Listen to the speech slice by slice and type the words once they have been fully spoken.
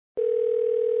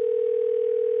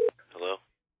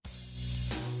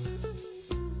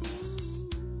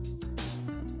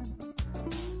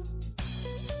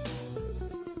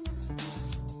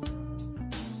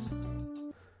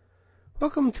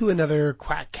Welcome to another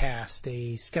Quackcast,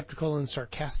 a skeptical and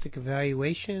sarcastic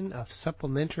evaluation of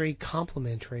supplementary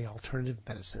complementary alternative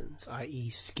medicines, i.e.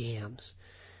 scams.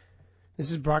 This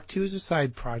is brought to you as a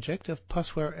side project of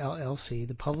Pusware LLC,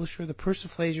 the publisher of the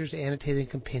Persiflager's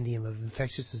Annotated Compendium of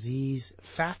Infectious Disease,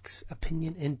 Facts,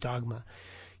 Opinion, and Dogma,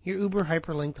 your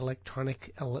uber-hyperlinked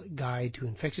electronic guide to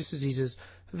infectious diseases,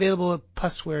 available at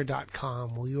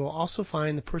pusware.com, where you will also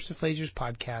find the Persiflager's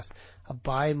podcast, a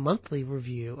bi-monthly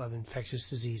review of infectious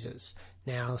diseases,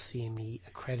 now CME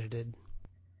accredited.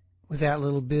 With that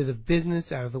little bit of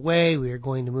business out of the way, we are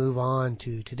going to move on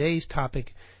to today's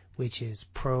topic, which is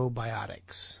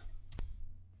probiotics.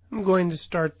 I'm going to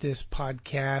start this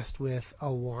podcast with a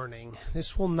warning.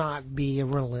 This will not be a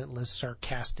relentless,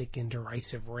 sarcastic, and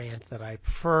derisive rant that I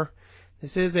prefer.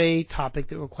 This is a topic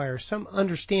that requires some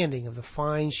understanding of the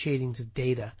fine shadings of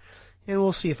data, and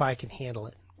we'll see if I can handle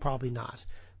it. Probably not.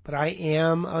 But I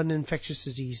am an infectious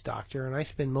disease doctor, and I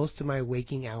spend most of my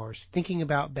waking hours thinking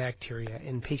about bacteria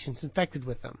and patients infected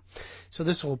with them. So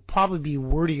this will probably be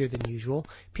wordier than usual.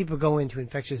 People go into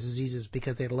infectious diseases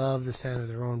because they love the sound of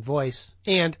their own voice,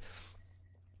 and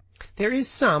there is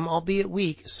some, albeit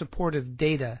weak, supportive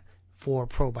data for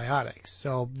probiotics.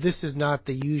 So this is not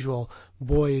the usual,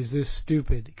 boy is this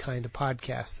stupid kind of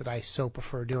podcast that I so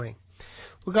prefer doing.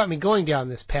 What got me going down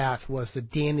this path was the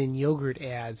Dannon yogurt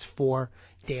ads for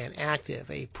Dan Active,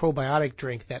 a probiotic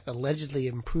drink that allegedly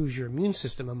improves your immune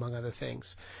system, among other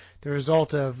things. The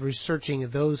result of researching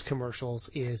those commercials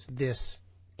is this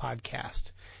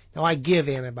podcast. Now, I give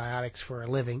antibiotics for a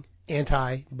living,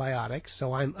 antibiotics,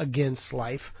 so I'm against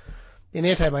life. And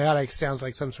antibiotics sounds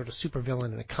like some sort of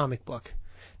supervillain in a comic book.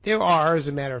 There are, as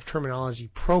a matter of terminology,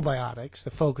 probiotics,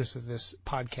 the focus of this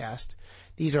podcast.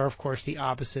 These are, of course, the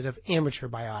opposite of amateur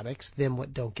biotics, them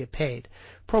what don't get paid.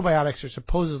 Probiotics are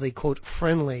supposedly, quote,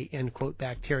 friendly, end quote,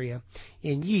 bacteria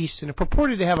in yeast and are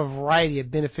purported to have a variety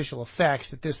of beneficial effects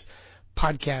that this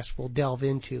podcast will delve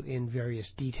into in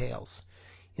various details.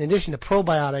 In addition to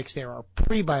probiotics, there are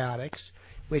prebiotics,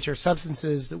 which are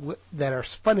substances that are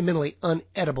fundamentally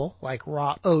unedible, like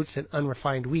raw oats and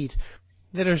unrefined wheat,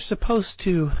 that are supposed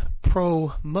to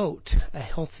promote a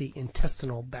healthy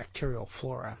intestinal bacterial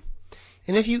flora.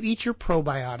 And if you eat your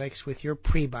probiotics with your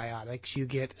prebiotics, you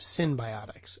get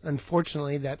synbiotics.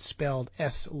 Unfortunately, that's spelled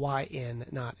S-Y-N,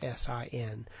 not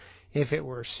S-I-N. If it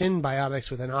were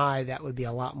synbiotics with an I, that would be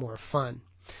a lot more fun.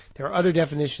 There are other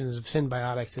definitions of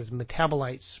synbiotics as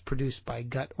metabolites produced by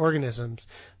gut organisms,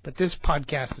 but this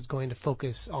podcast is going to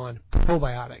focus on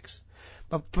probiotics.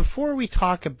 But before we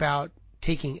talk about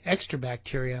taking extra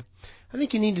bacteria, I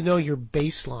think you need to know your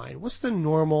baseline. What's the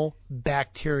normal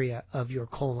bacteria of your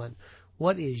colon?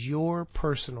 What is your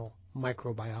personal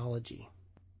microbiology?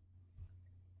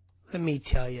 Let me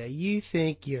tell you, you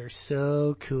think you're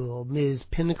so cool, Ms.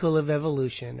 Pinnacle of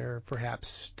Evolution, or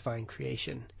perhaps Divine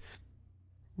Creation.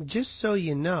 Just so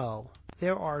you know,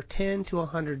 there are 10 to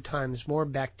 100 times more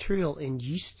bacterial and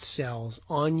yeast cells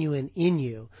on you and in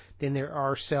you than there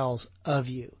are cells of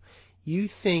you. You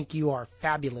think you are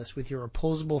fabulous with your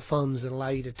opposable thumbs that allow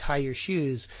you to tie your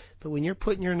shoes, but when you're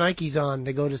putting your Nikes on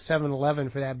to go to 7-Eleven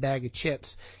for that bag of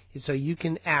chips, it's so you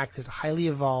can act as a highly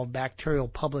evolved bacterial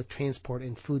public transport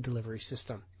and food delivery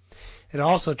system. It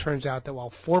also turns out that while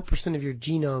 4% of your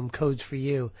genome codes for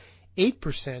you,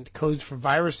 8% codes for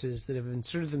viruses that have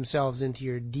inserted themselves into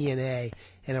your DNA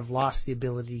and have lost the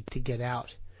ability to get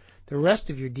out. The rest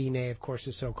of your DNA, of course,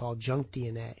 is so-called junk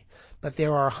DNA. But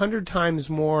there are 100 times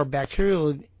more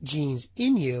bacterial genes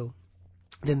in you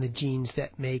than the genes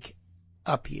that make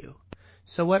up you.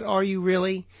 So what are you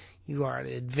really? You are an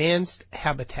advanced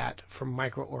habitat for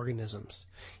microorganisms.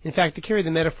 In fact, to carry the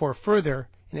metaphor further,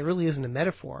 and it really isn't a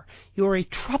metaphor, you are a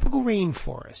tropical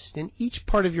rainforest, and each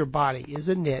part of your body is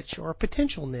a niche or a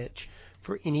potential niche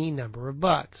for any number of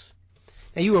bugs.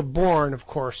 Now, you were born, of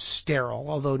course, sterile,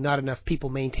 although not enough people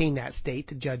maintain that state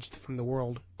to judge from the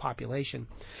world population.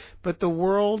 But the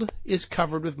world is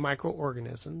covered with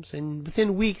microorganisms, and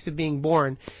within weeks of being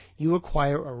born, you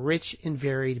acquire a rich and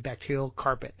varied bacterial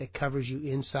carpet that covers you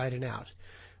inside and out.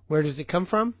 Where does it come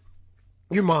from?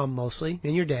 Your mom mostly,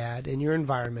 and your dad, and your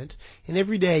environment, and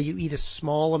every day you eat a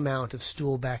small amount of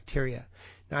stool bacteria.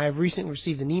 Now, I have recently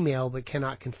received an email, but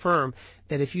cannot confirm,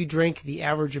 that if you drink the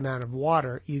average amount of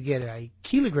water, you get a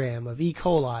kilogram of E.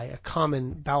 coli, a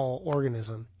common bowel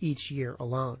organism, each year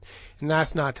alone. And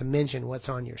that's not to mention what's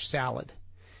on your salad.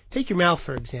 Take your mouth,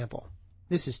 for example.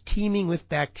 This is teeming with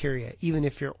bacteria, even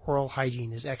if your oral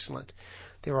hygiene is excellent.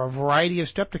 There are a variety of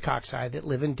streptococci that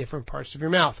live in different parts of your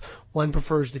mouth. One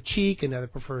prefers the cheek, another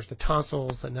prefers the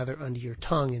tonsils, another under your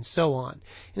tongue, and so on.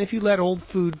 And if you let old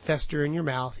food fester in your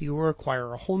mouth, you will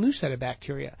acquire a whole new set of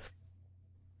bacteria.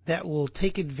 that will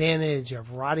take advantage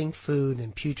of rotting food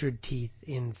and putrid teeth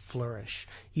in flourish.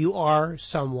 You are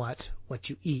somewhat what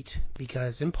you eat,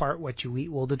 because in part what you eat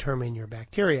will determine your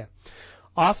bacteria.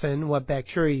 Often what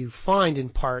bacteria you find in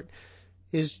part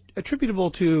is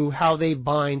attributable to how they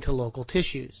bind to local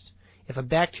tissues. If a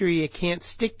bacteria can't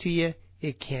stick to you,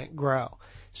 it can't grow.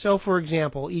 So, for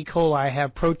example, E. coli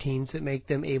have proteins that make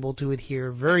them able to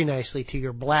adhere very nicely to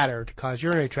your bladder to cause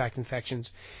urinary tract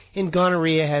infections, and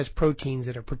gonorrhea has proteins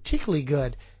that are particularly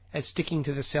good at sticking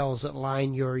to the cells that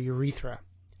line your urethra.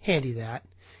 Handy that.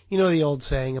 You know the old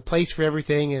saying, a place for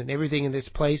everything and everything in its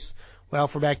place? Well,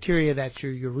 for bacteria, that's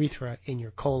your urethra and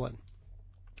your colon.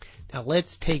 Now,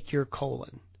 let's take your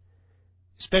colon,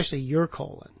 especially your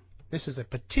colon. This is a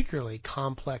particularly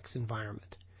complex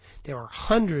environment. There are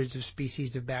hundreds of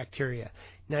species of bacteria,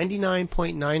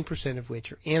 99.9% of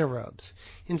which are anaerobes.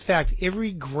 In fact,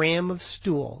 every gram of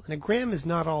stool, and a gram is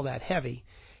not all that heavy,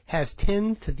 has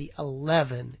 10 to the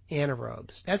 11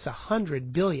 anaerobes. That's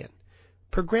 100 billion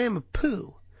per gram of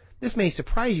poo. This may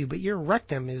surprise you, but your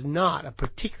rectum is not a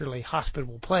particularly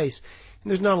hospitable place, and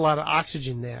there's not a lot of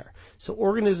oxygen there. So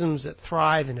organisms that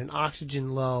thrive in an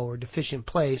oxygen-low or deficient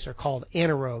place are called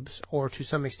anaerobes, or to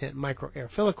some extent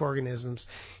microaerophilic organisms,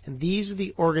 and these are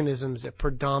the organisms that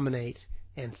predominate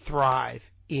and thrive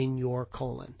in your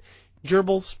colon.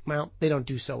 Gerbils, well, they don't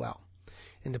do so well.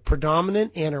 And the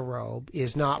predominant anaerobe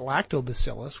is not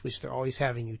lactobacillus, which they're always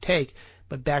having you take,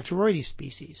 but Bacteroides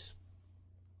species.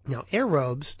 Now,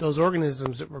 aerobes, those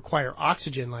organisms that require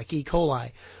oxygen like E.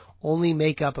 coli, only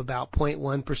make up about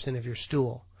 0.1% of your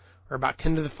stool, or about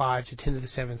 10 to the 5 to 10 to the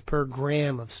 7th per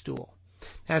gram of stool.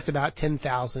 That's about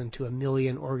 10,000 to a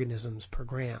million organisms per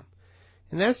gram.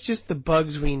 And that's just the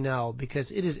bugs we know,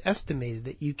 because it is estimated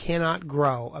that you cannot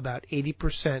grow about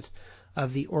 80%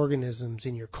 of the organisms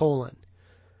in your colon.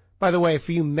 By the way,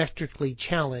 for you metrically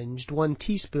challenged, 1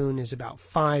 teaspoon is about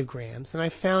 5 grams, and I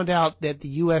found out that the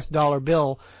U.S. dollar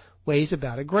bill weighs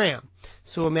about a gram.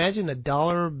 So imagine a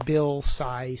dollar bill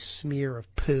size smear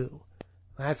of poo.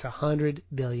 That's 100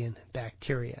 billion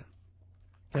bacteria.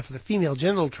 Now for the female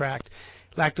genital tract,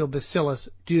 lactobacillus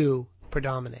do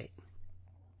predominate.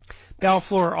 Bowel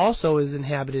flora also is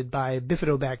inhabited by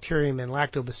bifidobacterium and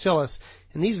lactobacillus,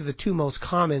 and these are the two most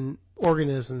common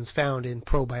organisms found in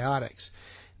probiotics.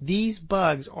 These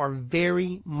bugs are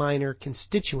very minor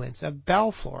constituents of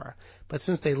bowel flora, but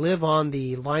since they live on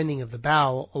the lining of the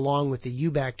bowel along with the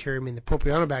Eubacterium and the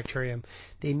Propionibacterium,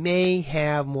 they may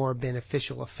have more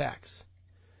beneficial effects.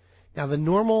 Now, the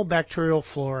normal bacterial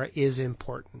flora is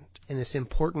important, and it's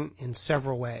important in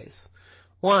several ways.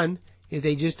 One is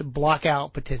they just block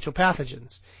out potential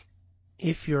pathogens.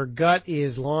 If your gut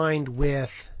is lined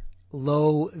with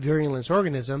low virulence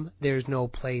organism, there's no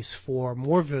place for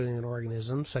more virulent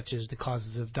organisms, such as the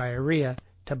causes of diarrhea,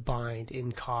 to bind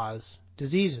and cause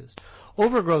diseases.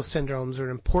 Overgrowth syndromes are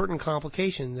an important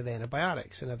complication of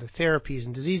antibiotics and other therapies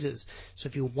and diseases. So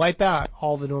if you wipe out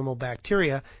all the normal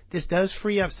bacteria, this does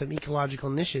free up some ecological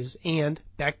niches, and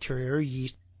bacteria or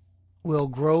yeast will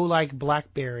grow like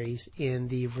blackberries in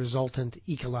the resultant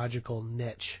ecological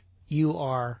niche. You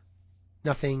are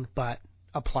nothing but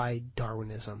applied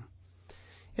Darwinism.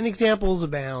 And examples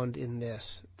abound in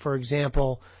this. For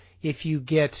example, if you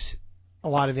get a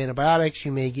lot of antibiotics,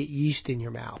 you may get yeast in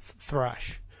your mouth,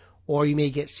 thrush. Or you may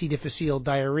get C. difficile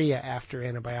diarrhea after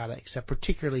antibiotics, a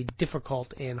particularly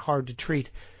difficult and hard to treat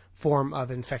form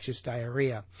of infectious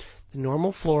diarrhea. The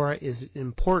normal flora is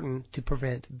important to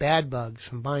prevent bad bugs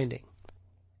from binding.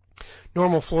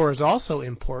 Normal flora is also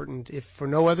important, if for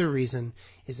no other reason,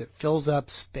 is it fills up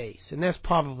space, and that's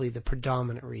probably the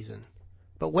predominant reason.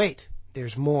 But wait,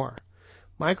 there's more.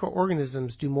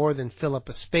 Microorganisms do more than fill up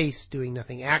a space doing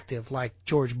nothing active, like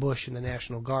George Bush and the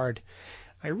National Guard.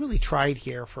 I really tried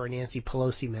here for a Nancy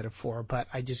Pelosi metaphor, but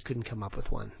I just couldn't come up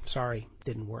with one. Sorry,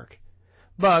 didn't work.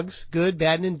 Bugs, good,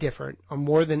 bad, and indifferent, are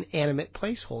more than animate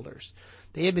placeholders.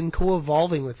 They have been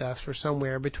co-evolving with us for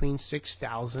somewhere between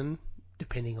 6,000,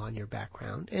 depending on your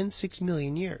background, and 6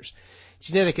 million years.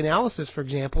 Genetic analysis, for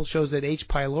example, shows that H.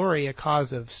 pylori, a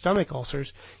cause of stomach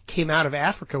ulcers, came out of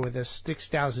Africa with us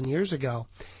 6,000 years ago,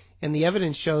 and the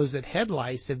evidence shows that head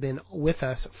lice have been with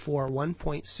us for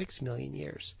 1.6 million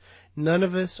years. None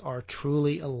of us are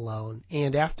truly alone,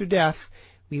 and after death,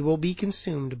 we will be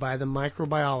consumed by the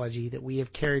microbiology that we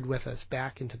have carried with us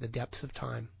back into the depths of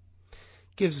time.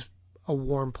 Gives a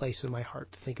warm place in my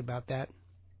heart to think about that.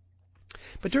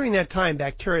 But during that time,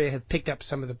 bacteria have picked up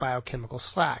some of the biochemical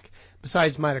slack.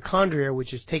 Besides mitochondria,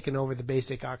 which has taken over the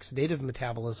basic oxidative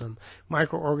metabolism,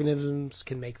 microorganisms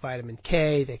can make vitamin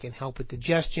K, they can help with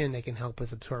digestion, they can help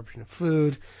with absorption of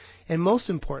food, and most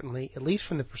importantly, at least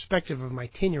from the perspective of my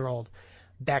 10-year-old,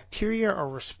 Bacteria are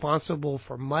responsible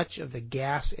for much of the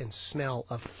gas and smell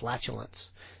of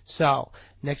flatulence. So,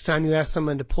 next time you ask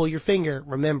someone to pull your finger,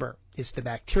 remember, it's the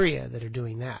bacteria that are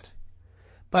doing that.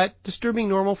 But disturbing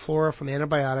normal flora from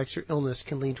antibiotics or illness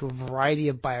can lead to a variety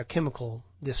of biochemical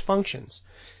dysfunctions.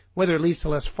 Whether it leads to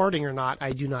less farting or not,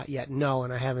 I do not yet know,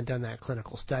 and I haven't done that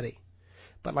clinical study.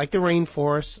 But like the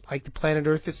rainforest, like the planet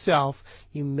Earth itself,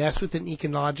 you mess with an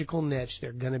ecological niche, there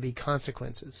are going to be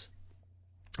consequences.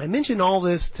 I mention all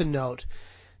this to note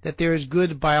that there is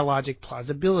good biologic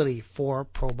plausibility for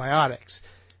probiotics.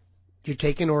 You're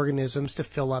taking organisms to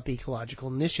fill up ecological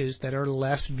niches that are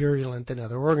less virulent than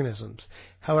other organisms.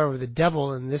 However, the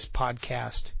devil in this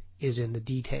podcast is in the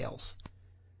details.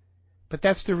 But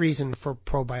that's the reason for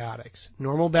probiotics.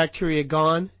 Normal bacteria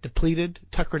gone, depleted,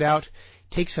 tuckered out.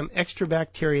 Take some extra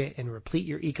bacteria and replete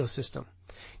your ecosystem.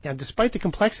 Now, despite the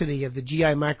complexity of the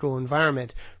GI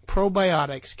microenvironment,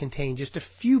 probiotics contain just a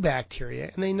few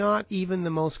bacteria, and they're not even the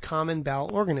most common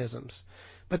bowel organisms.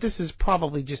 But this is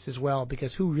probably just as well,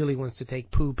 because who really wants to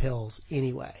take poo pills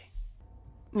anyway?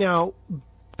 Now,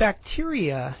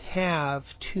 bacteria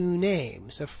have two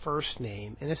names, a first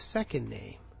name and a second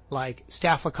name, like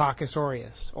Staphylococcus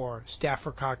aureus or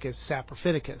Staphylococcus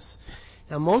saprophyticus.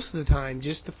 Now, most of the time,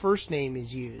 just the first name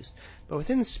is used, but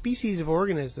within the species of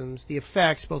organisms, the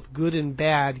effects, both good and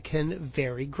bad, can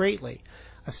vary greatly.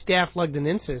 A Staph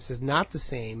lugdunensis is not the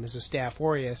same as a Staph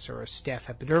aureus or a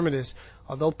Staph epidermidis,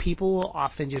 although people will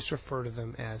often just refer to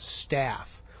them as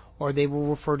Staph, or they will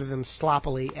refer to them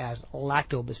sloppily as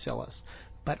lactobacillus.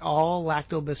 But all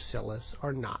lactobacillus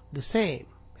are not the same,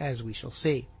 as we shall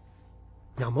see.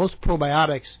 Now, most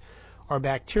probiotics are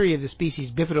bacteria of the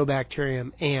species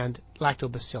Bifidobacterium and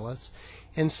Lactobacillus,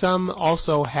 and some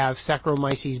also have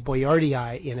Saccharomyces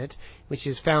boulardii in it, which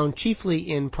is found chiefly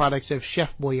in products of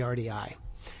Chef Boyardee.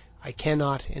 I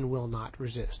cannot and will not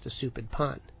resist a stupid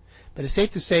pun. But it's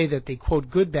safe to say that the, quote,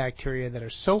 good bacteria that are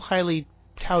so highly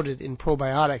touted in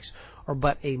probiotics are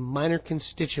but a minor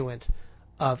constituent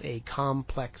of a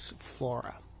complex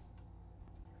flora.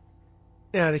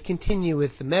 Now, to continue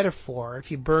with the metaphor,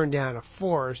 if you burn down a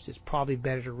forest, it's probably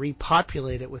better to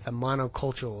repopulate it with a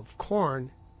monoculture of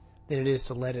corn than it is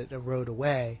to let it erode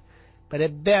away. But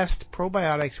at best,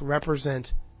 probiotics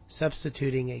represent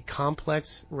substituting a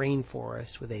complex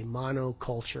rainforest with a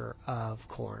monoculture of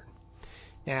corn.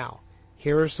 Now,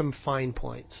 here are some fine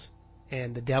points,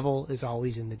 and the devil is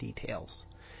always in the details.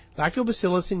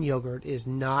 Lactobacillus in yogurt is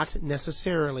not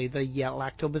necessarily the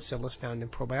lactobacillus found in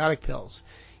probiotic pills.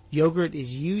 Yogurt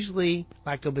is usually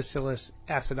Lactobacillus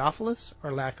acidophilus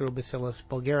or Lactobacillus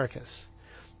bulgaricus.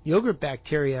 Yogurt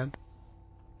bacteria,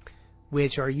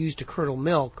 which are used to curdle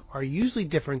milk, are usually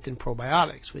different than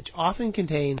probiotics, which often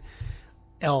contain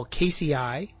L.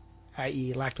 casei,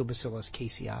 i.e. Lactobacillus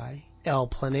casei, L.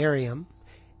 planarium,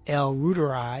 L.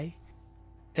 reuteri,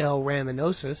 L.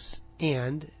 raminosus,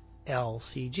 and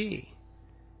LCG.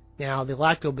 Now, the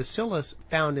lactobacillus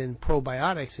found in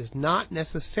probiotics is not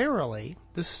necessarily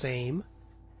the same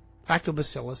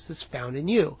lactobacillus that's found in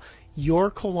you. Your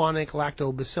colonic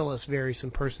lactobacillus varies from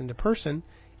person to person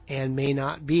and may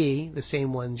not be the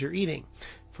same ones you're eating.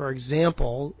 For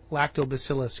example,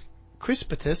 Lactobacillus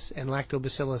crispatus and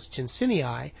Lactobacillus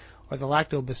jensenii are the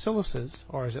lactobacilluses,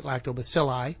 or is it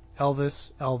lactobacilli,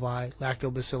 Elvis, Elvi,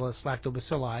 Lactobacillus,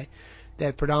 lactobacilli,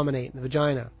 that predominate in the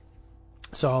vagina.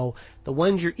 So the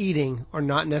ones you're eating are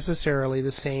not necessarily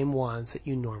the same ones that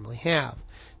you normally have.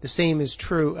 The same is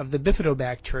true of the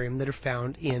Bifidobacterium that are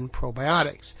found in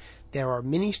probiotics. There are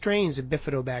many strains of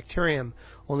Bifidobacterium,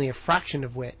 only a fraction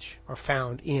of which are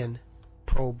found in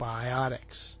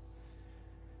probiotics.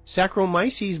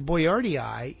 Saccharomyces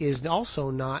boulardii is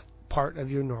also not part of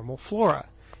your normal flora.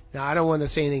 Now, I don't want to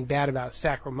say anything bad about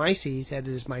Saccharomyces. That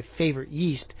is my favorite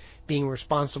yeast, being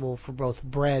responsible for both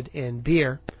bread and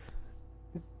beer.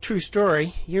 True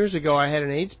story. Years ago, I had an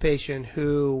AIDS patient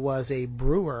who was a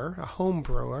brewer, a home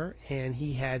brewer, and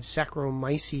he had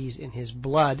Saccharomyces in his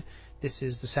blood. This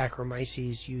is the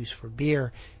Saccharomyces used for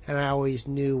beer, and I always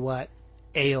knew what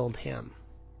ailed him.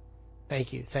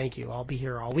 Thank you. I'll be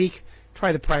here all week.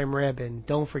 Try the prime rib, and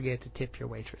don't forget to tip your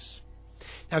waitress.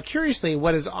 Now, curiously,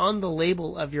 what is on the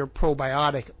label of your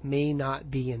probiotic may not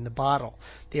be in the bottle.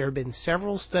 There have been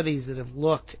several studies that have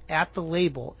looked at the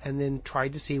label and then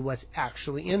tried to see what's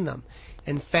actually in them,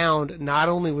 and found not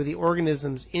only were the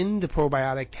organisms in the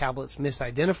probiotic tablets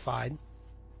misidentified,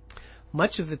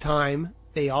 much of the time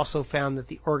they also found that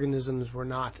the organisms were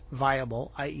not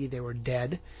viable, i.e. they were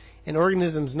dead, and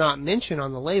organisms not mentioned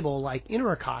on the label, like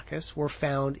Enterococcus, were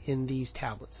found in these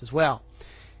tablets as well.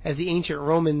 As the ancient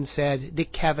Romans said,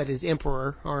 dicavit is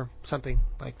emperor, or something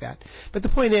like that. But the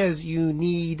point is, you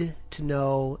need to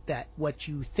know that what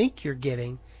you think you're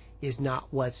getting is not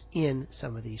what's in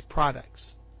some of these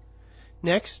products.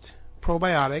 Next,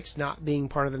 probiotics, not being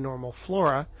part of the normal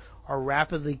flora, are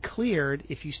rapidly cleared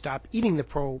if you stop eating the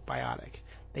probiotic.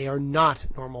 They are not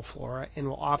normal flora and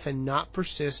will often not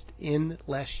persist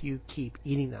unless you keep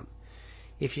eating them.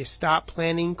 If you stop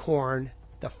planting corn,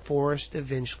 the forest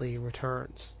eventually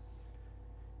returns.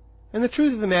 And the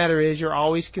truth of the matter is you're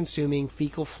always consuming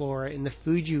fecal flora in the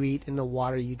food you eat and the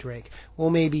water you drink. Well,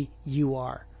 maybe you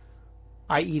are.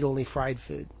 I eat only fried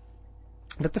food.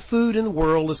 But the food in the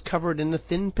world is covered in a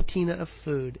thin patina of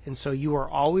food, and so you are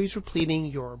always repleting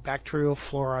your bacterial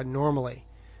flora normally.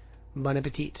 Bon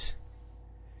appetit.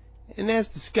 And as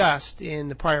discussed in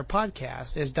the prior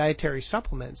podcast, as dietary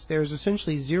supplements, there is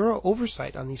essentially zero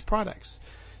oversight on these products.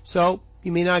 So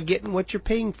you may not get what you're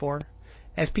paying for.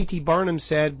 As P.T. Barnum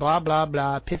said, blah, blah,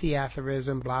 blah, pithy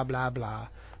aphorism, blah, blah, blah.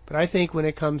 But I think when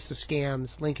it comes to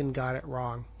scams, Lincoln got it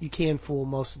wrong. You can fool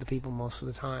most of the people most of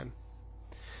the time.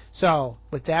 So,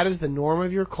 with that as the norm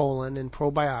of your colon and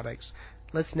probiotics,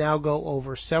 let's now go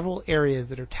over several areas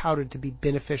that are touted to be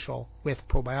beneficial with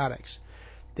probiotics.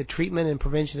 The treatment and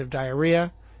prevention of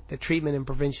diarrhea, the treatment and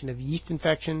prevention of yeast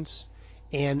infections,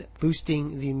 and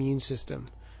boosting the immune system.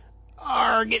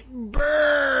 Arrgh, it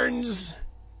burns!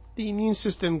 The immune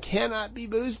system cannot be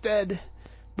boosted,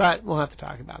 but we'll have to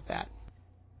talk about that.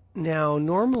 Now,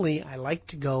 normally I like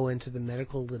to go into the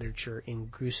medical literature in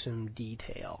gruesome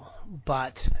detail,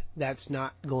 but that's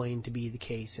not going to be the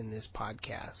case in this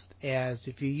podcast, as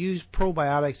if you use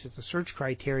probiotics as a search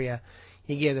criteria,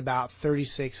 you get about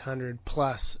 3,600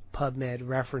 plus PubMed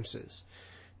references.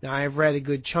 Now, I've read a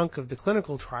good chunk of the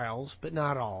clinical trials, but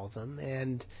not all of them,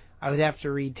 and I would have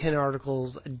to read 10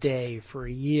 articles a day for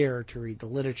a year to read the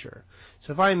literature.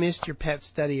 So if I missed your pet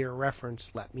study or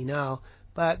reference, let me know,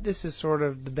 but this is sort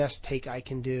of the best take I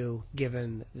can do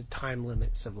given the time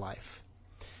limits of life.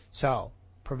 So,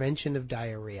 prevention of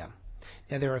diarrhea.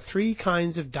 Now, there are 3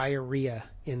 kinds of diarrhea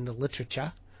in the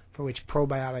literature for which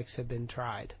probiotics have been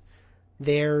tried.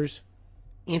 There's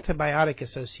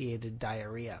antibiotic-associated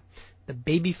diarrhea, the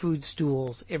baby food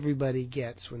stools everybody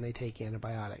gets when they take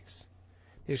antibiotics.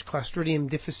 There's Clostridium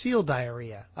difficile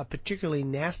diarrhea, a particularly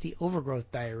nasty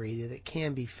overgrowth diarrhea that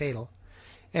can be fatal.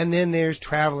 And then there's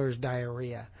traveler's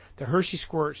diarrhea, the Hershey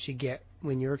squirts you get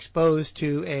when you're exposed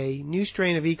to a new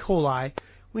strain of E. coli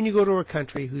when you go to a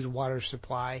country whose water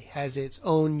supply has its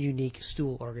own unique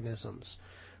stool organisms.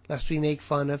 Lest we make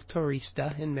fun of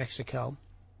turista in Mexico,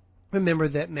 remember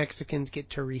that Mexicans get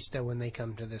turista when they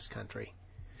come to this country.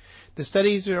 The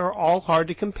studies are all hard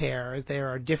to compare as there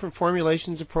are different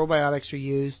formulations of probiotics are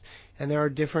used and there are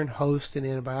different host and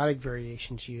antibiotic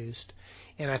variations used.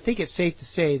 And I think it's safe to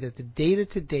say that the data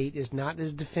to date is not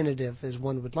as definitive as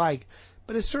one would like,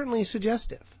 but is certainly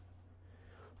suggestive.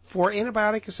 For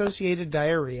antibiotic-associated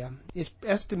diarrhea, it's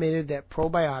estimated that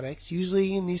probiotics,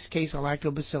 usually in this case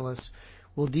lactobacillus,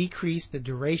 will decrease the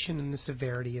duration and the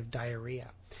severity of diarrhea.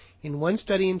 In one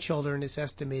study in children, it's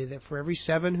estimated that for every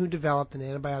 7 who developed an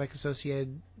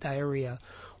antibiotic-associated diarrhea,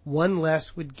 1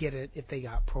 less would get it if they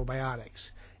got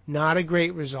probiotics. Not a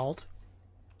great result,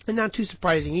 and not too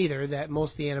surprising either that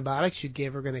most of the antibiotics you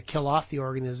give are going to kill off the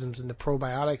organisms in the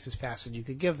probiotics as fast as you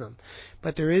could give them.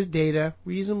 But there is data,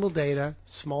 reasonable data,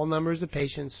 small numbers of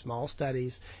patients, small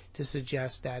studies, to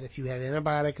suggest that if you have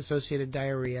antibiotic-associated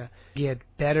diarrhea, you get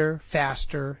better,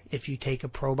 faster if you take a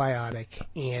probiotic,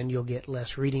 and you'll get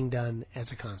less reading done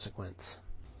as a consequence.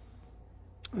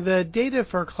 The data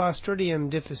for Clostridium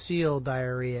difficile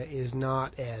diarrhea is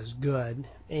not as good,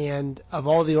 and of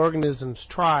all the organisms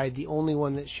tried, the only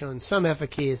one that's shown some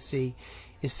efficacy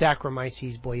is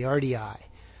Saccharomyces boulardii.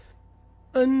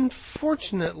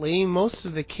 Unfortunately, most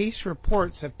of the case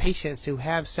reports of patients who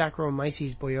have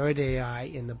Saccharomyces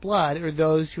boulardii in the blood are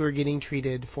those who are getting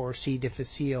treated for C.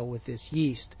 difficile with this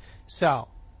yeast. So,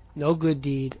 no good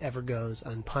deed ever goes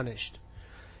unpunished.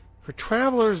 For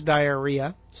traveler's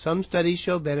diarrhea, some studies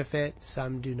show benefit,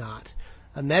 some do not.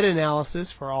 A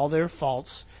meta-analysis, for all their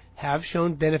faults, have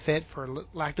shown benefit for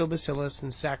lactobacillus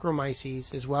and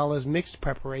Saccharomyces, as well as mixed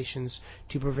preparations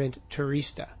to prevent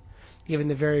turista. Given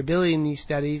the variability in these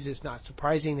studies, it's not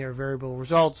surprising there are variable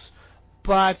results,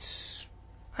 but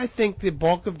I think the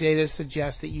bulk of data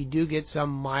suggests that you do get some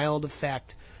mild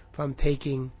effect from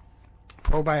taking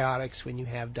probiotics when you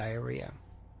have diarrhea.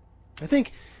 I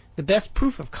think the best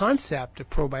proof of concept of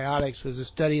probiotics was a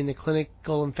study in the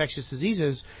Clinical Infectious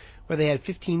Diseases where they had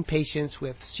 15 patients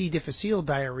with C. difficile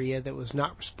diarrhea that was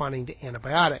not responding to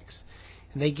antibiotics.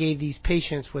 and they gave these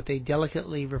patients what they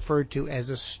delicately referred to as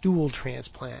a stool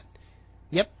transplant.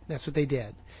 Yep, that's what they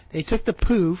did. They took the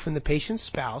poo from the patient's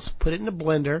spouse, put it in a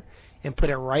blender, and put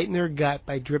it right in their gut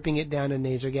by dripping it down a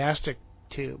nasogastric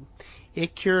tube.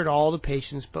 It cured all the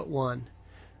patients but one.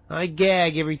 I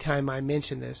gag every time I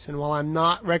mention this, and while I'm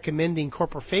not recommending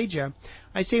coprophagia,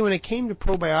 I say when it came to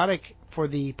probiotic for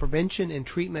the prevention and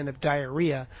treatment of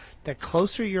diarrhea, the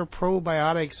closer your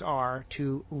probiotics are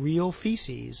to real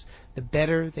feces, the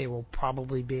better they will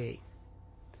probably be.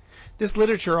 This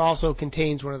literature also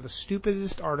contains one of the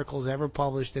stupidest articles ever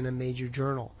published in a major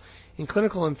journal. In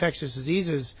Clinical Infectious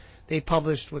Diseases, they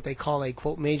published what they call a,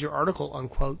 quote, major article,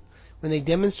 unquote, when they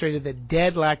demonstrated that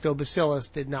dead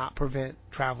lactobacillus did not prevent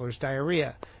travelers'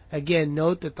 diarrhea. Again,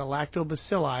 note that the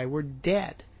lactobacilli were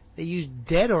dead. They used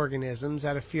dead organisms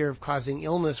out of fear of causing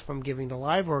illness from giving to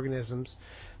live organisms,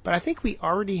 but I think we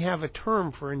already have a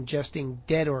term for ingesting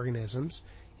dead organisms.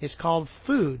 It's called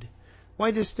food.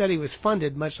 Why this study was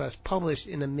funded, much less published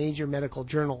in a major medical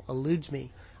journal, eludes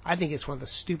me. I think it's one of the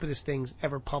stupidest things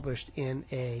ever published in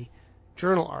a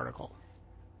journal article.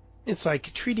 It's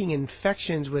like treating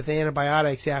infections with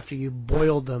antibiotics after you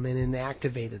boiled them and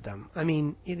inactivated them. I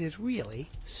mean, it is really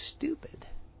stupid.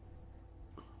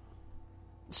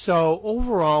 So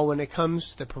overall, when it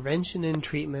comes to the prevention and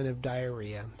treatment of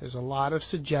diarrhea, there's a lot of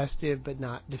suggestive but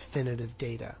not definitive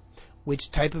data.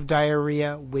 Which type of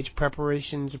diarrhea, which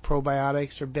preparations of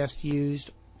probiotics are best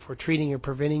used for treating or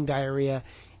preventing diarrhea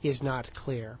is not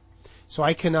clear. So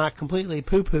I cannot completely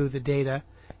poo-poo the data,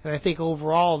 and I think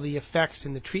overall the effects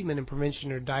in the treatment and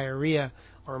prevention of diarrhea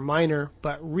are minor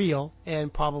but real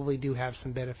and probably do have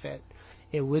some benefit.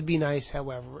 It would be nice,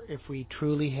 however, if we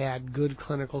truly had good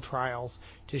clinical trials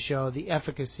to show the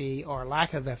efficacy or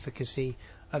lack of efficacy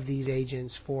of these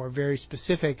agents for very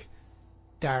specific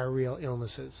diarrheal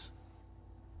illnesses.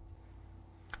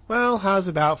 Well, how's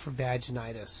about for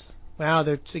vaginitis? Well,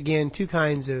 there's again two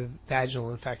kinds of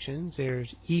vaginal infections.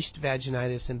 There's yeast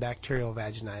vaginitis and bacterial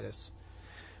vaginitis.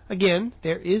 Again,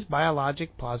 there is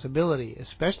biologic plausibility,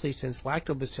 especially since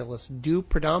lactobacillus do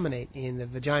predominate in the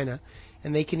vagina,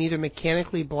 and they can either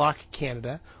mechanically block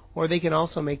Candida, or they can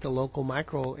also make the local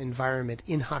microenvironment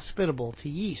inhospitable to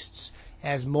yeasts,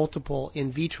 as multiple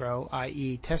in vitro,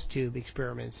 i.e. test tube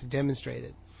experiments have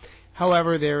demonstrated.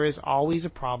 However, there is always a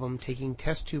problem taking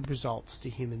test tube results to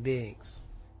human beings.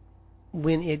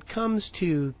 When it comes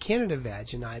to Candida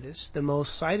vaginitis, the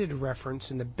most cited reference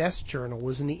in the best journal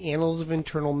was in the Annals of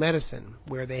Internal Medicine,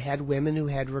 where they had women who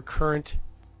had recurrent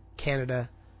Candida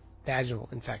vaginal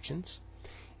infections,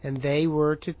 and they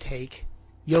were to take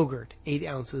yogurt, 8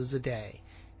 ounces a day.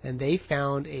 And they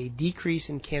found a decrease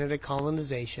in Candida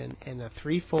colonization and a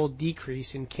 3-fold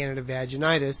decrease in Candida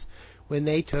vaginitis when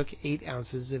they took 8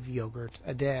 ounces of yogurt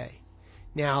a day.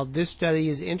 Now, this study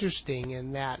is interesting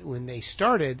in that when they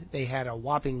started, they had a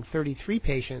whopping 33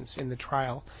 patients in the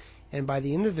trial, and by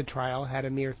the end of the trial had a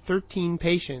mere 13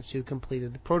 patients who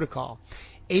completed the protocol.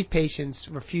 8 patients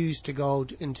refused to go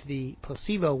into the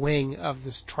placebo wing of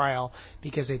this trial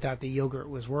because they thought the yogurt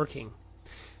was working.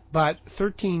 But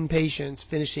 13 patients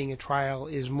finishing a trial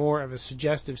is more of a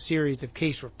suggestive series of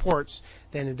case reports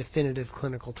than a definitive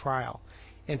clinical trial.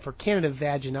 And for Candida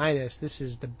vaginitis, this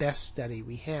is the best study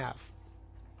we have.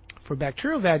 For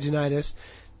bacterial vaginitis,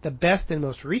 the best and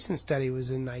most recent study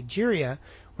was in Nigeria,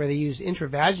 where they used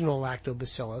intravaginal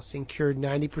lactobacillus and cured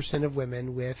 90% of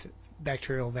women with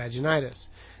bacterial vaginitis.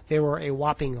 There were a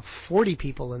whopping 40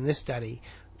 people in this study,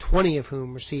 20 of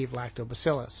whom received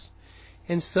lactobacillus.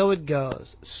 And so it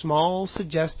goes. Small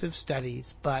suggestive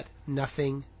studies, but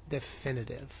nothing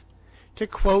definitive. To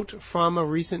quote from a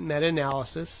recent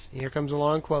meta-analysis, here comes a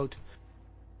long quote,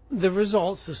 "The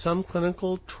results of some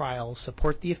clinical trials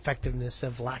support the effectiveness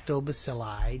of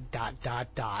lactobacilli ...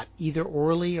 either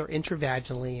orally or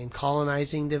intravaginally in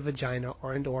colonizing the vagina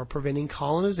or preventing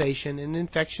colonization and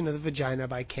infection of the vagina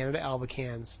by Candida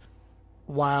albicans,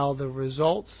 while the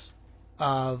results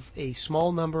of a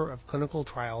small number of clinical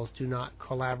trials do not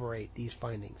corroborate these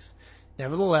findings.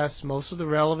 Nevertheless, most of the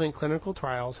relevant clinical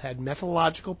trials had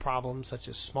methodological problems such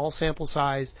as small sample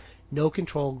size, no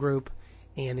control group,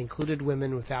 and included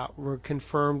women without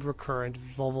confirmed recurrent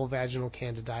vulvovaginal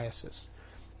candidiasis,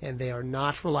 and they are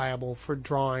not reliable for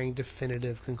drawing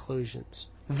definitive conclusions.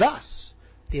 Thus,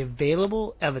 the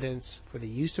available evidence for the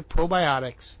use of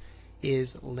probiotics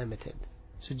is limited."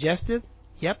 Suggestive?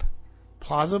 Yep.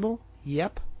 Plausible?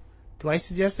 Yep. Do I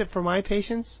suggest it for my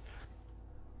patients?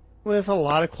 With a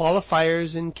lot of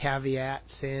qualifiers and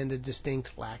caveats and a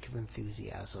distinct lack of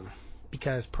enthusiasm,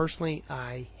 because personally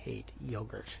I hate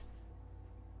yogurt.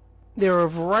 There are a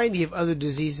variety of other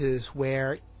diseases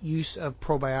where use of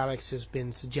probiotics has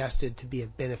been suggested to be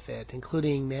of benefit,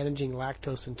 including managing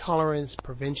lactose intolerance,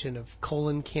 prevention of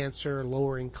colon cancer,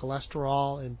 lowering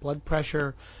cholesterol and blood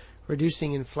pressure,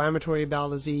 reducing inflammatory bowel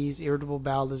disease, irritable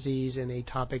bowel disease, and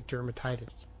atopic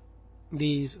dermatitis.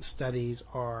 These studies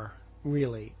are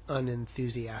really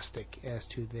unenthusiastic as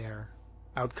to their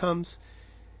outcomes.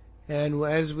 And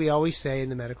as we always say in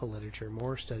the medical literature,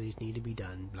 more studies need to be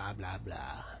done, blah, blah,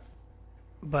 blah.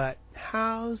 But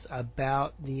how's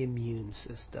about the immune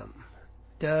system?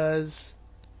 Does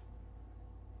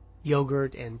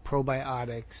yogurt and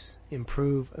probiotics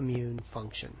improve immune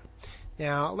function?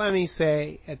 Now, let me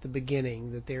say at the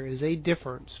beginning that there is a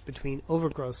difference between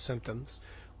overgrowth symptoms,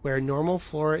 where normal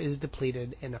flora is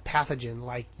depleted and a pathogen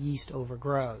like yeast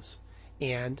overgrows,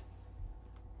 and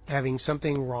having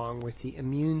something wrong with the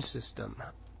immune system.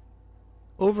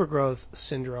 Overgrowth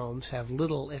syndromes have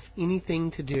little, if anything,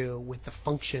 to do with the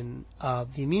function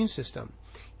of the immune system.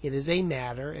 It is a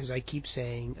matter, as I keep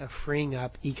saying, of freeing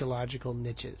up ecological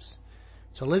niches.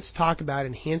 So let's talk about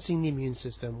enhancing the immune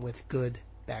system with good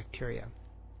bacteria.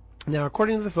 Now,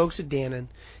 according to the folks at Dannon,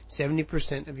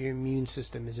 70% of your immune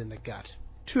system is in the gut.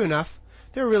 True enough,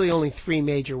 there are really only three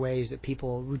major ways that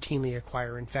people routinely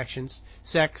acquire infections: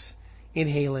 sex,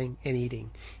 inhaling, and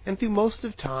eating. And through most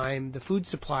of time, the food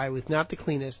supply was not the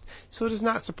cleanest, so it is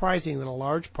not surprising that a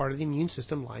large part of the immune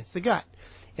system lines the gut.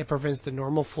 It prevents the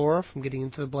normal flora from getting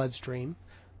into the bloodstream,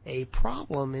 a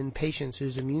problem in patients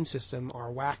whose immune system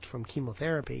are whacked from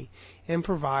chemotherapy, and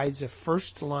provides a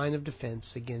first line of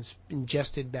defense against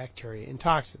ingested bacteria and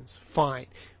toxins. Fine,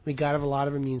 we got a lot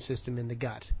of immune system in the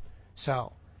gut.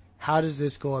 So, how does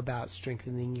this go about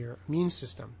strengthening your immune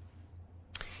system?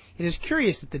 It is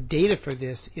curious that the data for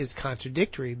this is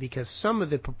contradictory, because some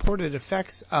of the purported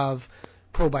effects of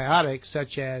probiotics,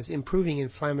 such as improving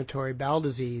inflammatory bowel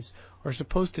disease, are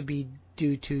supposed to be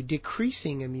due to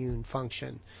decreasing immune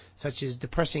function, such as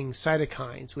depressing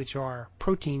cytokines, which are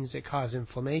proteins that cause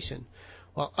inflammation,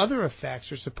 while other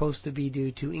effects are supposed to be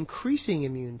due to increasing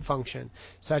immune function,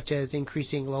 such as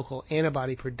increasing local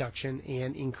antibody production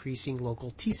and increasing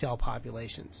local T-cell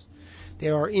populations.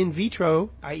 There are in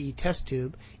vitro, i.e. test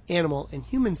tube, animal and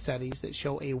human studies that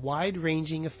show a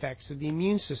wide-ranging effects of the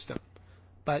immune system.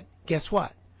 But guess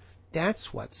what?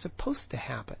 That's what's supposed to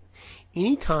happen.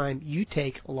 Anytime you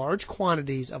take large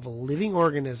quantities of a living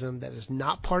organism that is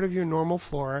not part of your normal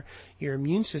flora, your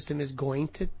immune system is going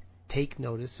to take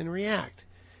notice and react.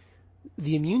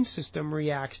 The immune system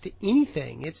reacts to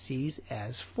anything it sees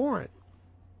as foreign.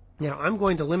 Now, I'm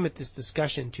going to limit this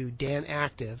discussion to Dan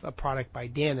Active, a product by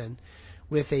Dannon,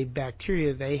 with a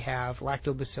bacteria they have,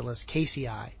 Lactobacillus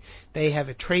casei. They have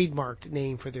a trademarked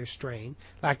name for their strain,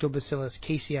 Lactobacillus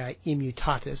casei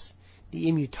immutatus. The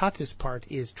immutatus part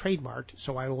is trademarked,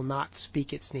 so I will not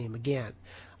speak its name again.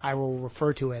 I will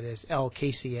refer to it as L.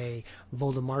 casei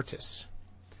voldemortis.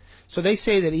 So they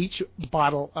say that each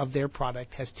bottle of their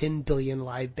product has 10 billion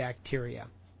live bacteria.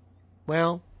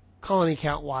 Well, colony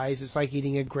count-wise, it's like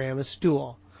eating a gram of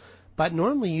stool. But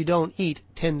normally you don't eat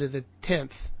 10 to the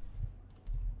 10th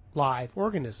live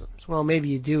organisms. Well, maybe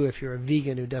you do if you're a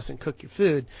vegan who doesn't cook your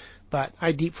food, but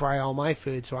I deep fry all my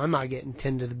food, so I'm not getting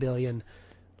 10 to the billion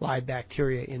live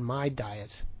bacteria in my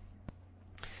diet.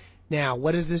 Now,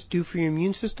 what does this do for your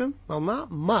immune system? Well,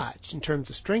 not much in terms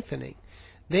of strengthening.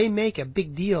 They make a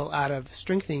big deal out of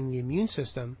strengthening the immune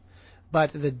system,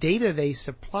 but the data they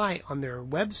supply on their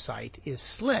website is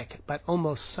slick but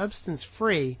almost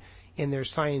substance-free in their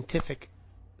scientific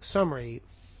summary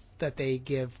that they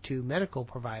give to medical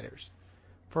providers.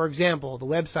 For example, the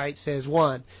website says,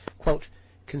 1, quote,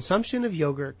 consumption of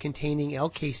yogurt containing L.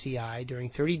 casei during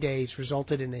 30 days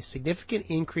resulted in a significant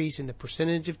increase in the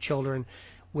percentage of children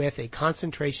with a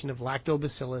concentration of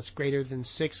lactobacillus greater than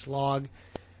 6 log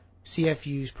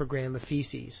CFUs per gram of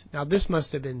feces. Now, this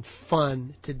must have been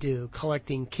fun to do,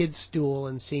 collecting kids' stool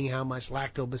and seeing how much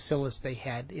lactobacillus they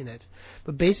had in it.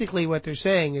 But basically what they're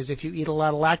saying is if you eat a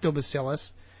lot of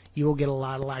lactobacillus, you will get a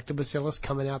lot of lactobacillus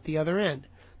coming out the other end.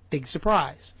 Big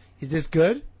surprise. Is this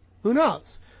good? Who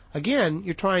knows? Again,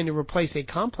 you're trying to replace a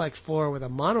complex flora with a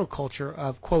monoculture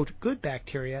of, quote, good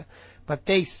bacteria, but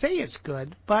they say it's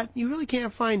good, but you really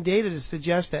can't find data to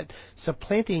suggest that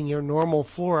supplanting your normal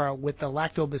flora with the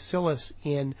lactobacillus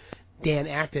in Dan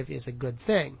Active is a good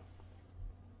thing.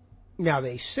 Now,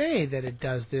 they say that it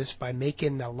does this by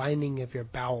making the lining of your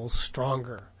bowels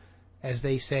stronger. As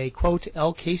they say, quote,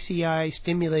 L. casei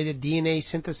stimulated DNA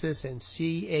synthesis and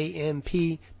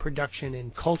CAMP production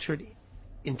in cultured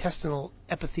intestinal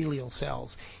epithelial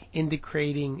cells,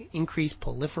 indicating increased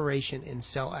proliferation and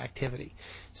cell activity.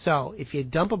 So if you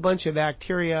dump a bunch of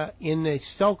bacteria in a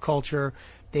cell culture,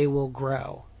 they will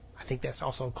grow. I think that's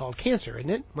also called cancer, isn't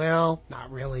it? Well,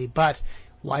 not really, but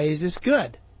why is this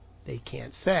good? They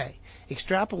can't say.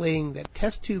 Extrapolating that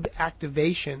test tube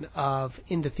activation of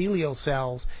endothelial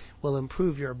cells will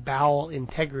improve your bowel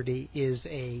integrity is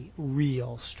a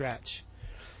real stretch.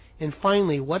 And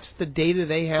finally, what's the data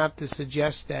they have to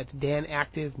suggest that DAN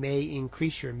Active may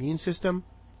increase your immune system?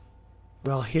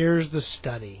 Well, here's the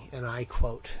study, and I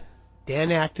quote,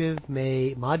 DAN Active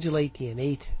may modulate the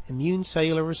innate immune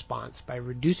cellular response by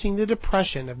reducing the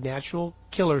depression of natural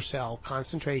killer cell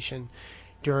concentration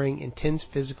during intense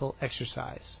physical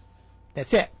exercise.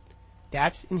 That's it.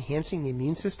 That's enhancing the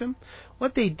immune system.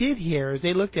 What they did here is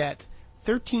they looked at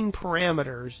 13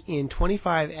 parameters in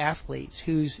 25 athletes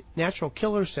whose natural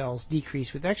killer cells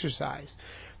decreased with exercise.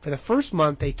 For the first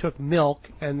month, they took milk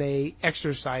and they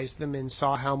exercised them and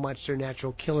saw how much their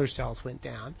natural killer cells went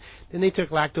down. Then they took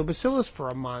lactobacillus for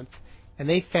a month and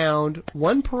they found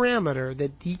one parameter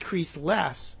that decreased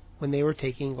less when they were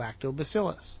taking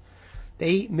lactobacillus.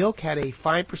 Milk had a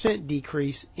 5%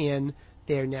 decrease in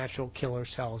their natural killer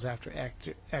cells after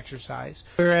exercise,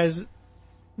 whereas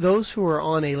those who were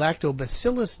on a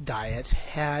lactobacillus diet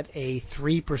had a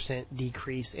 3%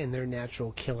 decrease in their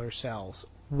natural killer cells.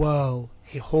 Whoa,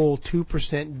 a whole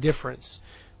 2% difference.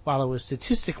 While it was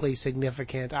statistically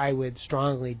significant, I would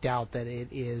strongly doubt that it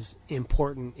is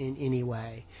important in any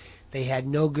way. They had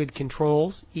no good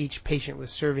controls. Each patient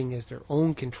was serving as their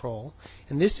own control.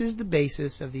 And this is the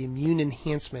basis of the immune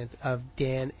enhancement of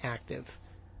DAN Active.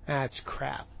 That's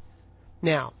crap.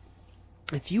 Now,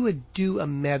 if you would do a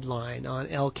Medline on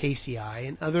L-Casein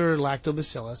and other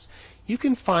lactobacillus, you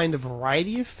can find a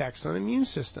variety of effects on the immune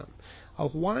system. A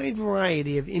wide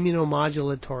variety of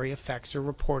immunomodulatory effects are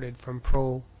reported from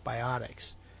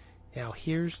probiotics. Now,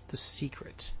 here's the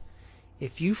secret.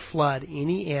 If you flood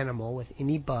any animal with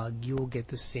any bug, you will get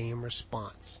the same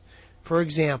response. For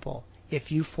example,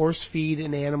 if you force feed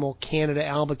an animal Candida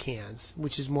albicans,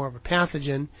 which is more of a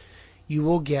pathogen, you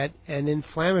will get an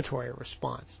inflammatory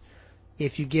response.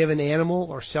 If you give an animal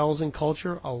or cells in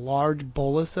culture a large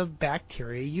bolus of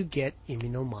bacteria, you get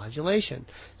immunomodulation.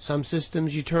 Some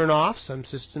systems you turn off, some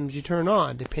systems you turn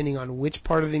on, depending on which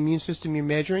part of the immune system you're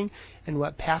measuring and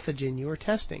what pathogen you are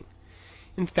testing.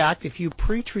 In fact, if you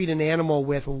pre-treat an animal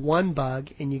with one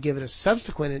bug and you give it a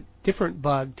subsequent different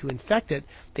bug to infect it,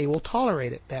 they will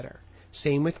tolerate it better.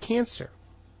 Same with cancer.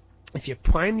 If you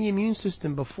prime the immune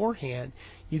system beforehand,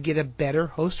 you get a better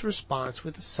host response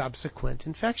with a subsequent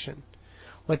infection.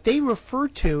 What they refer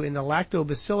to in the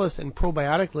lactobacillus and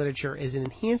probiotic literature as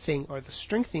enhancing or the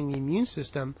strengthening the immune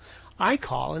system, I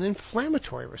call an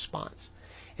inflammatory response.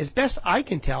 As best I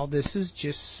can tell, this is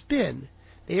just spin.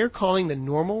 They are calling the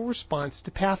normal response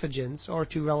to pathogens, or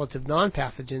to relative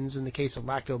non-pathogens in the case of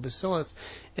lactobacillus,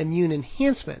 immune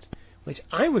enhancement, which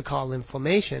I would call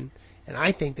inflammation, and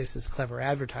I think this is clever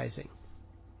advertising.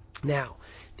 Now,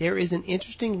 there is an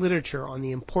interesting literature on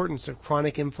the importance of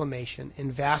chronic inflammation in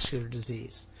vascular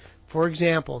disease. For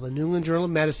example, the New England Journal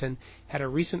of Medicine had a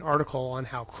recent article on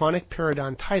how chronic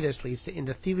periodontitis leads to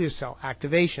endothelial cell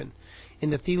activation.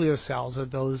 Endothelial cells are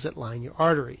those that line your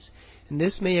arteries. And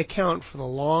this may account for the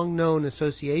long-known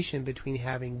association between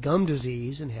having gum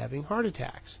disease and having heart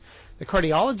attacks. The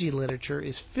cardiology literature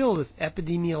is filled with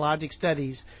epidemiologic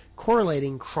studies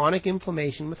correlating chronic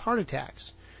inflammation with heart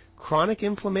attacks. Chronic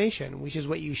inflammation, which is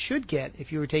what you should get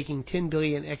if you were taking 10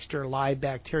 billion extra live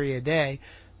bacteria a day,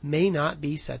 may not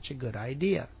be such a good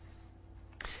idea.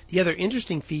 The other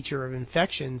interesting feature of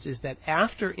infections is that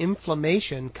after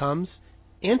inflammation comes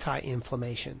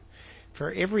anti-inflammation.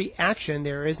 For every action,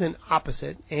 there is an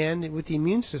opposite, and with the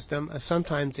immune system, a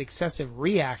sometimes excessive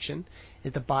reaction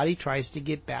as the body tries to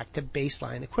get back to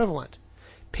baseline equivalent.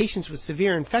 Patients with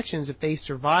severe infections, if they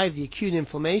survive the acute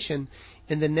inflammation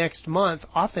in the next month,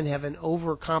 often have an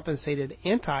overcompensated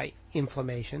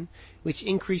anti-inflammation, which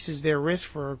increases their risk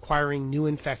for acquiring new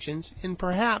infections and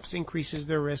perhaps increases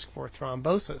their risk for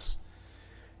thrombosis.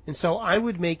 And so I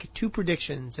would make two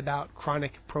predictions about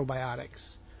chronic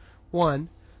probiotics. One,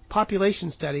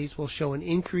 population studies will show an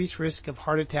increased risk of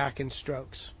heart attack and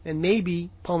strokes, and maybe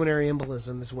pulmonary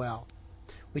embolism as well,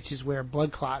 which is where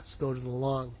blood clots go to the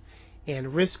lung,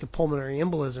 and risk of pulmonary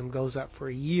embolism goes up for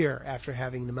a year after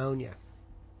having pneumonia.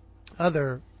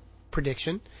 Other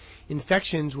prediction,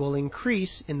 infections will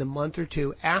increase in the month or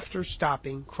two after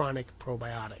stopping chronic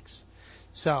probiotics.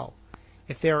 So,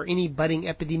 if there are any budding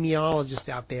epidemiologists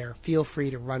out there, feel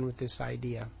free to run with this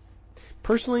idea.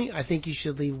 Personally, I think you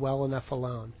should leave well enough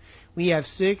alone. We have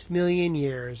 6 million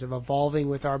years of evolving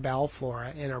with our bowel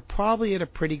flora and are probably at a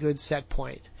pretty good set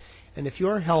point. And if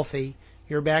you're healthy,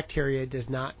 your bacteria does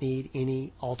not need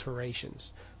any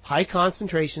alterations. High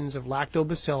concentrations of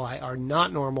lactobacilli are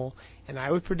not normal, and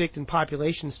I would predict in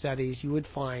population studies you would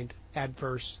find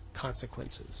adverse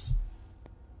consequences.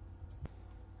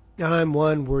 Now, I'm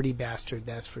one wordy bastard,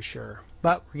 that's for sure.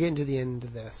 But we're getting to the end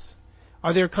of this.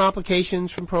 Are there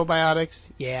complications from probiotics?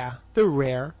 Yeah, they're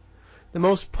rare. The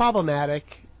most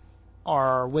problematic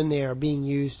are when they are being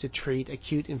used to treat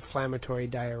acute inflammatory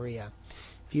diarrhea.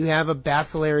 If you have a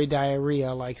bacillary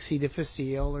diarrhea like C.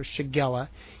 difficile or Shigella,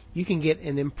 you can get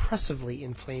an impressively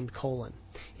inflamed colon.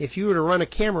 If you were to run a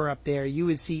camera up there, you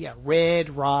would see a red,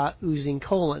 raw, oozing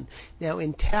colon. Now,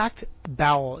 intact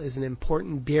bowel is an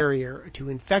important barrier to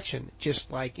infection,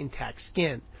 just like intact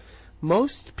skin.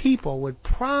 Most people would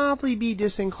probably be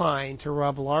disinclined to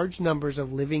rub large numbers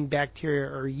of living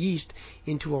bacteria or yeast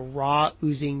into a raw,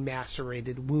 oozing,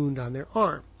 macerated wound on their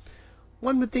arm.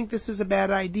 One would think this is a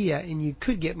bad idea, and you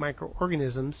could get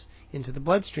microorganisms into the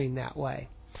bloodstream that way.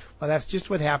 Well, that's just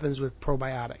what happens with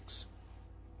probiotics.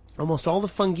 Almost all the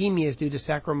fungemias due to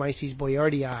Saccharomyces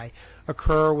boulardii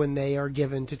occur when they are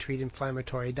given to treat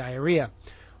inflammatory diarrhea.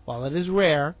 While it is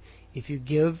rare, if you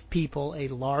give people a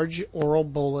large oral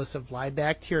bolus of live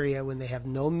bacteria when they have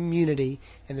no immunity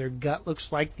and their gut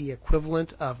looks like the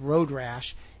equivalent of road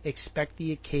rash, expect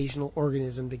the occasional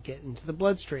organism to get into the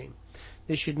bloodstream.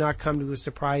 This should not come to a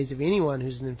surprise of anyone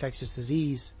who's an infectious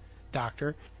disease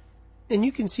doctor. And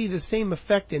you can see the same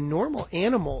effect in normal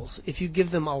animals if you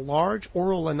give them a large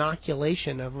oral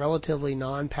inoculation of relatively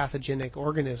non-pathogenic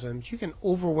organisms. You can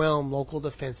overwhelm local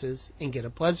defenses and get a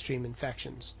bloodstream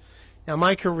infections. Now,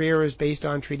 my career is based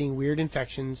on treating weird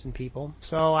infections in people,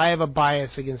 so I have a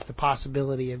bias against the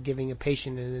possibility of giving a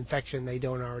patient an infection they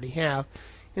don't already have.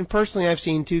 And personally, I've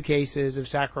seen 2 cases of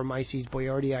Saccharomyces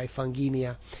boulardii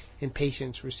fungemia in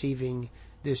patients receiving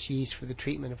this yeast for the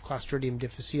treatment of Clostridium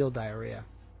difficile diarrhea.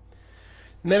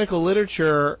 Medical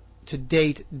literature to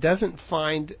date doesn't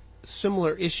find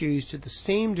similar issues to the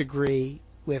same degree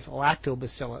with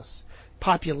lactobacillus.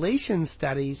 Population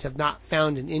studies have not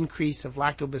found an increase of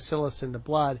lactobacillus in the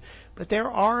blood, but there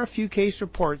are a few case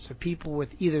reports of people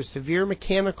with either severe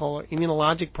mechanical or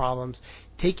immunologic problems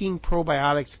taking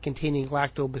probiotics containing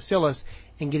lactobacillus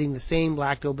and getting the same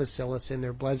lactobacillus in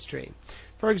their bloodstream.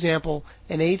 For example,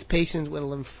 an AIDS patient with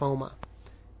lymphoma.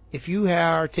 If you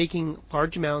are taking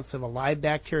large amounts of a live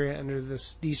bacteria under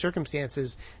these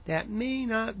circumstances, that may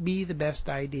not be the best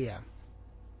idea.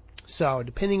 So,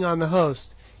 depending on the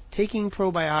host, taking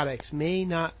probiotics may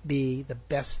not be the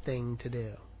best thing to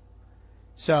do.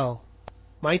 So,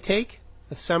 my take,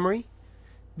 a summary,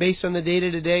 based on the data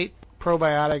to date,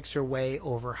 probiotics are way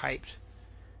overhyped.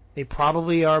 They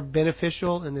probably are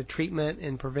beneficial in the treatment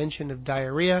and prevention of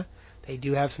diarrhea. They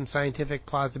do have some scientific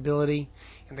plausibility,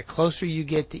 and the closer you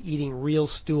get to eating real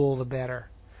stool, the better.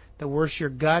 The worse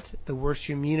your gut, the worse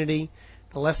your immunity,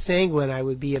 the less sanguine I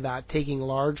would be about taking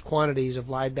large quantities of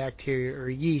live bacteria or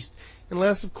yeast,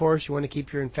 unless, of course, you want to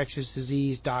keep your infectious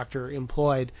disease doctor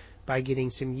employed by getting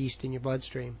some yeast in your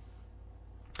bloodstream.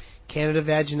 Candida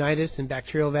vaginitis and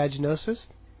bacterial vaginosis?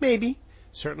 Maybe.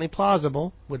 Certainly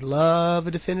plausible. Would love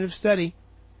a definitive study.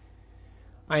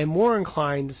 I am more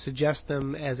inclined to suggest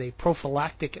them as a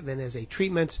prophylactic than as a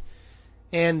treatment,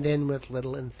 and then with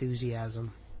little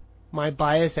enthusiasm. My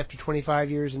bias after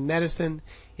 25 years in medicine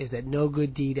is that no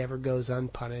good deed ever goes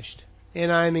unpunished,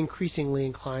 and I'm increasingly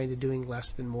inclined to doing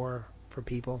less than more for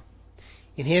people.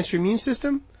 Enhance your immune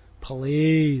system?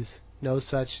 Please, no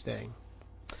such thing.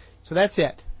 So that's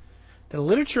it. The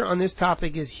literature on this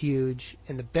topic is huge,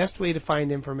 and the best way to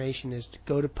find information is to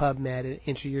go to PubMed and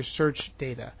enter your search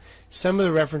data. Some of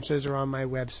the references are on my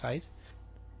website.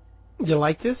 If you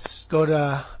like this, go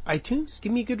to iTunes,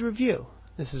 give me a good review.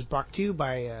 This is brought to you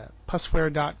by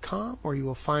Pussware.com, where you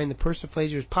will find the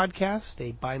Persiflagers podcast,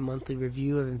 a bi-monthly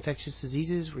review of infectious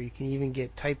diseases, where you can even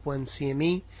get Type 1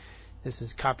 CME. This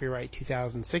is copyright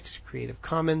 2006, Creative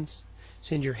Commons.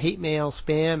 Send your hate mail,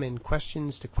 spam, and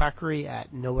questions to quackery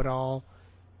at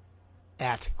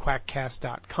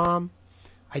knowitall@quackcast.com.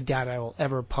 I doubt I will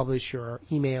ever publish your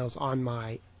emails on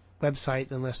my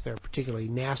website unless they're particularly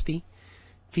nasty.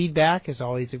 Feedback is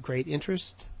always of great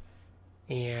interest,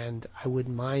 and I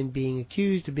wouldn't mind being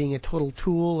accused of being a total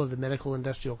tool of the medical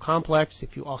industrial complex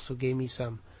if you also gave me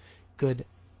some good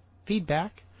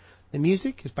feedback. The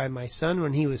music is by my son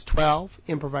when he was 12,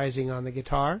 improvising on the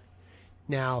guitar.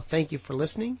 Now, thank you for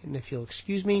listening, and if you'll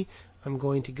excuse me, I'm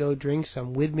going to go drink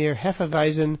some Widmer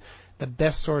Hefeweizen, the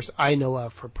best source I know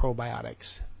of for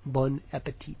probiotics. Bon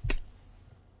appetit.